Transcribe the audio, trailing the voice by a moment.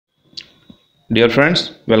Dear friends,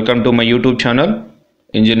 welcome to my YouTube channel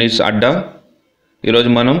Engineers Adda. ఈరోజు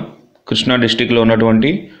మనం కృష్ణా డిస్ట్రిక్ట్లో ఉన్నటువంటి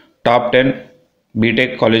టాప్ 10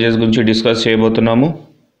 B.Tech కాలేజెస్ గురించి డిస్కస్ చేయబోతున్నాము.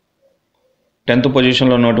 10th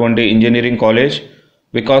పొజిషన్లో ఉన్నటువంటి engineering college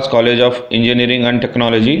Vikas college of engineering and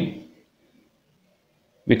technology.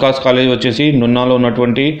 Vikas college వచ్చేసి నున్నాలో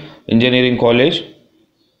ఉన్నటువంటి ఇంజనీరింగ్ కాలేజ్.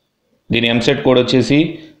 దీని ఎంసెట్ కోడ్ వచ్చేసి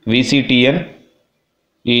VCTN.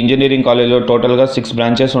 ఈ ఇంజనీరింగ్ కాలేజ్లో టోటల్గా 6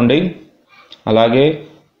 బ్రాంచెస్ ఉన్నాయి. అలాగే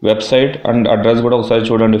వెబ్సైట్ అండ్ అడ్రస్ కూడా ఒకసారి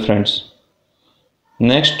చూడండి ఫ్రెండ్స్.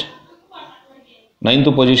 నెక్స్ట్ 9th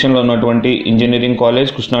పొజిషన్లో ఉన్నటువంటి ఇంజనీరింగ్ కాలేజ్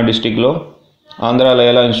కృష్ణా డిస్ట్రిక్ట్లో Andhra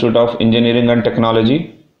Loyola institute of engineering and technology.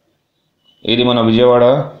 ఇది మన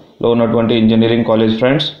విజయవాడలో ఉన్నటువంటి ఇంజనీరింగ్ కాలేజ్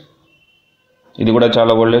ఫ్రెండ్స్. ఇది కూడా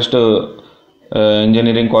చాలా ఓల్డెస్ట్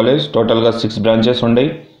ఇంజనీరింగ్ కాలేజ్. టోటల్గా 6 బ్రాంచెస్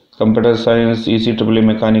ఉన్నాయి. Computer science, ECEE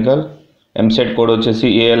mechanical. EAMCET code వచ్చేసి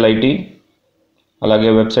ALIT. అలాగే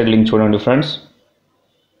వెబ్సైట్ లింక్ చూడండి friends.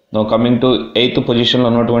 Now coming to 8th పొజిషన్లో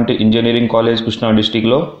ఉన్నటువంటి ఇంజనీరింగ్ కాలేజ్ కృష్ణా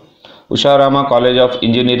డిస్ట్రిక్ట్లో Usharama college of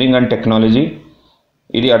engineering and technology.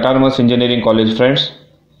 ఇది అటానమస్ ఇంజనీరింగ్ కాలేజ్ ఫ్రెండ్స్.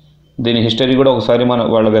 దీని హిస్టరీ కూడా ఒకసారి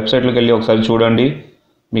వాళ్ళ వెబ్సైట్లోకి వెళ్ళి ఒకసారి చూడండి.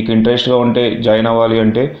 మీకు ఇంట్రెస్ట్గా ఉంటే జాయిన్ అవ్వాలి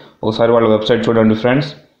అంటే ఒకసారి వాళ్ళ వెబ్సైట్ చూడండి ఫ్రెండ్స్.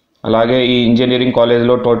 అలాగే ఈ ఇంజనీరింగ్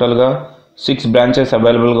కాలేజ్లో టోటల్గా 6 బ్రాంచెస్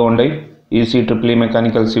అవైలబుల్గా ఉన్నాయి. ECEE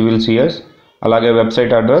mechanical, civil, CS. అలాగే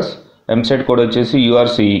వెబ్సైట్ అడ్రస్, ఎంసెట్ కోడ్ వచ్చేసి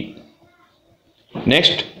URCE.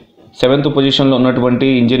 నెక్స్ట్ 7th పొజిషన్లో ఉన్నటువంటి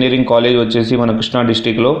ఇంజనీరింగ్ కాలేజ్ వచ్చేసి మన కృష్ణా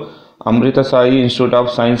డిస్ట్రిక్ట్లో అమృత Sai institute of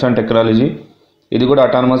science and technology. ఇది కూడా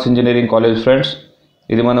అటానమస్ ఇంజనీరింగ్ కాలేజ్ ఫ్రెండ్స్.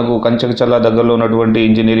 ఇది మనకు కంచకచర్ల దగ్గరలో ఉన్నటువంటి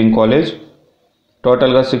ఇంజనీరింగ్ కాలేజ్.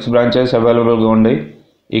 టోటల్గా 6 బ్రాంచెస్ అవైలబుల్గా ఉన్నాయి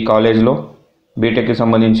ఈ కాలేజ్లో B.Techకి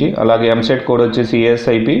సంబంధించి. అలాగే ఎంసెట్ కోడ్ వచ్చేసి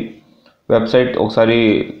ASIP. వెబ్సైట్ ఒకసారి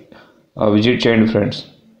విజిట్ చేయండి ఫ్రెండ్స్.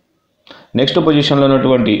 నెక్స్ట్ పొజిషన్లో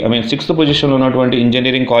ఉన్నటువంటి 6th పొజిషన్లో ఉన్నటువంటి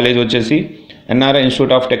ఇంజనీరింగ్ కాలేజ్ వచ్చేసి NRI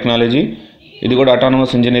ఇన్స్టిట్యూట్ ఆఫ్ టెక్నాలజీ. ఇది కూడా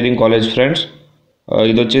అటానమస్ ఇంజనీరింగ్ కాలేజ్ ఫ్రెండ్స్.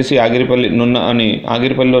 ఇది వచ్చేసి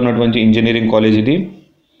ఆగిరిపల్లిలో ఉన్నటువంటి ఇంజనీరింగ్ కాలేజ్. ఇది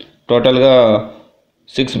టోటల్గా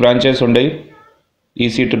 6 బ్రాంచెస్ ఉన్నాయి.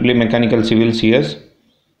 ECEE mechanical, civil, CS.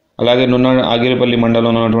 అలాగే ఆగిరిపల్లి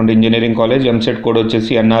మండలంలో ఉన్నటువంటి ఇంజనీరింగ్ కాలేజ్. ఎంసెట్ కోడ్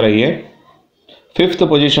వచ్చేసి NRIA. 5th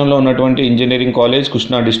పొజిషన్లో ఉన్నటువంటి ఇంజనీరింగ్ కాలేజ్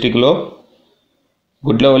కృష్ణా డిస్ట్రిక్ట్లో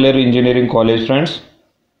గుడ్లవల్లేరు ఇంజనీరింగ్ కాలేజ్ ఫ్రెండ్స్.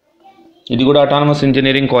 ఇది కూడా అటానమస్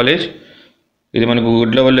ఇంజనీరింగ్ కాలేజ్. ఇది మనకు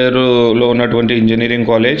గుడ్లవల్లేరులో ఉన్నటువంటి ఇంజనీరింగ్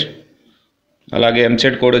కాలేజ్. అలాగే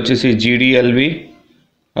ఎంసెట్ కోడ్ వచ్చేసి GDLV.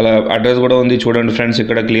 అలా అడ్రస్ కూడా ఉంది చూడండి ఫ్రెండ్స్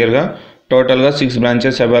ఇక్కడ క్లియర్గా. టోటల్గా 6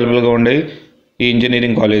 బ్రాంచెస్ అవైలబుల్గా ఉన్నాయి ఈ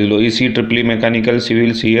ఇంజనీరింగ్ కాలేజ్లో. ECEE mechanical,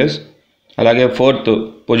 civil, CS. అలాగే 4th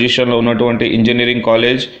పొజిషన్లో ఉన్నటువంటి ఇంజనీరింగ్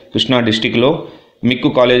కాలేజ్ కృష్ణా డిస్ట్రిక్ట్లో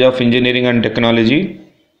మిక్కు college of engineering and technology.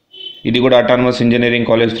 ఇది కూడా అటానమస్ ఇంజనీరింగ్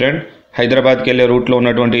కాలేజ్ ఫ్రెండ్. హైదరాబాద్కి వెళ్ళే రూట్లో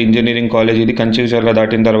ఉన్నటువంటి ఇంజనీరింగ్ కాలేజ్ ఇది, కంచికచర్ల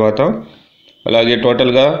దాటిన తర్వాత. అలాగే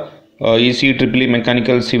టోటల్గా ECEE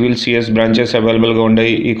mechanical, civil, CS branches అవైలబుల్గా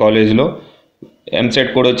ఉన్నాయి ఈ కాలేజ్లో.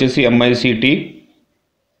 ఎంసెట్ కోడ్ వచ్చేసి MICT.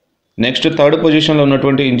 నెక్స్ట్ 3rd పొజిషన్లో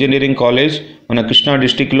ఉన్నటువంటి ఇంజనీరింగ్ కాలేజ్ మన కృష్ణా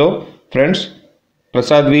డిస్ట్రిక్ట్లో friends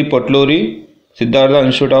Prasad we Potluri Siddhartha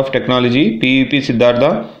institute of technology, PEP Siddhartha.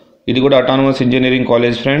 ఇది కూడా అటానమస్ ఇంజనీరింగ్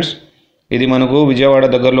కాలేజ్ ఫ్రెండ్స్. ఇది మనకు విజయవాడ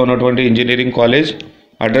దగ్గరలో ఉన్నటువంటి ఇంజనీరింగ్ కాలేజ్.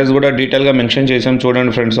 అడ్రస్ కూడా డీటెయిల్గా మెన్షన్ చేసాం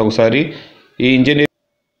చూడండి ఫ్రెండ్స్ ఒకసారి. ఈ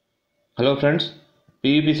హలో ఫ్రెండ్స్,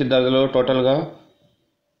 PEP సిద్ధార్థలో టోటల్గా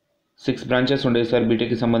 6 బ్రాంచెస్ ఉండేవి సార్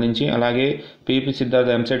B.Techకి సంబంధించి. అలాగే PEP సిద్ధార్థ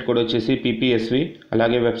ఎంసెట్ కోడ్ వచ్చేసి PPSV.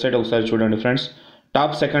 అలాగే వెబ్సైట్ ఒకసారి చూడండి ఫ్రెండ్స్.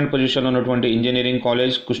 టాప్ 2nd పొజిషన్లో ఉన్నటువంటి ఇంజనీరింగ్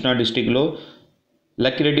కాలేజ్ కృష్ణా డిస్ట్రిక్ట్లో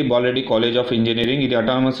Lakkireddy Bala Reddy college of engineering. ఇది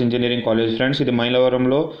అటానమస్ ఇంజనీరింగ్ కాలేజ్ ఫ్రెండ్స్. ఇది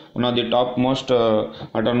మైలవరంలో ఉన్నది టాప్ మోస్ట్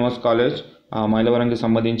అటానమస్ కాలేజ్ మైలవరంకి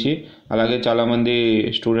సంబంధించి. అలాగే చాలామంది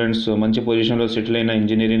స్టూడెంట్స్ మంచి పొజిషన్లో సెటిల్ అయిన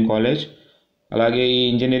ఇంజనీరింగ్ కాలేజ్. అలాగే ఈ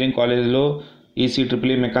ఇంజనీరింగ్ కాలేజ్లో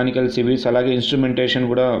ECEE మెకానికల్, సివిల్స్, అలాగే ఇన్స్ట్రుమెంటేషన్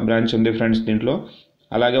కూడా బ్రాంచ్ ఉంది ఫ్రెండ్స్ దీంట్లో.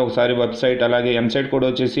 అలాగే ఒకసారి వెబ్సైట్, అలాగే ఎంసెట్ కోడ్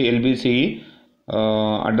వచ్చేసి LBCE.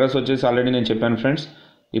 అడ్రస్ వచ్చేసి ఆల్రెడీ నేను చెప్పాను ఫ్రెండ్స్.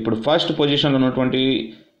 ఇప్పుడు 1st పొజిషన్లో ఉన్నటువంటి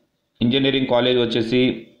ఇంజనీరింగ్ కాలేజ్ వచ్చేసి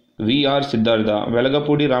VR Siddhartha,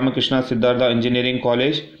 Velagapudi Ramakrishna Siddhartha engineering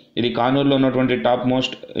college. ఇది కానూరులో ఉన్నటువంటి టాప్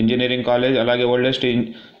మోస్ట్ ఇంజనీరింగ్ కాలేజ్, అలాగే oldest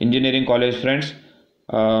engineering college friends.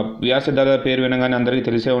 VR Siddhartha పేరు వినగానే అందరికీ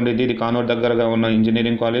తెలిసే ఉండేది. ఇది కానూరు దగ్గరగా ఉన్న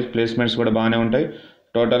ఇంజనీరింగ్ కాలేజ్. ప్లేస్మెంట్స్ కూడా బాగానే ఉంటాయి.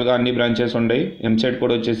 టోటల్గా అన్ని బ్రాంచెస్ ఉన్నాయి. ఎంసెట్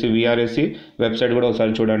కోడ్ వచ్చేసి VRSC. వెబ్సైట్ కూడా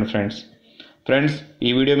ఒకసారి చూడండి ఫ్రెండ్స్.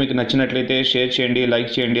 ఈ వీడియో మీకు నచ్చినట్లయితే షేర్ చేయండి,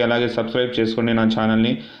 లైక్ చేయండి, అలాగే సబ్స్క్రైబ్ చేసుకోండి నా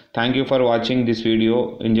ఛానల్ని. Thank you for watching this video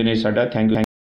engineers Adda. Thank you.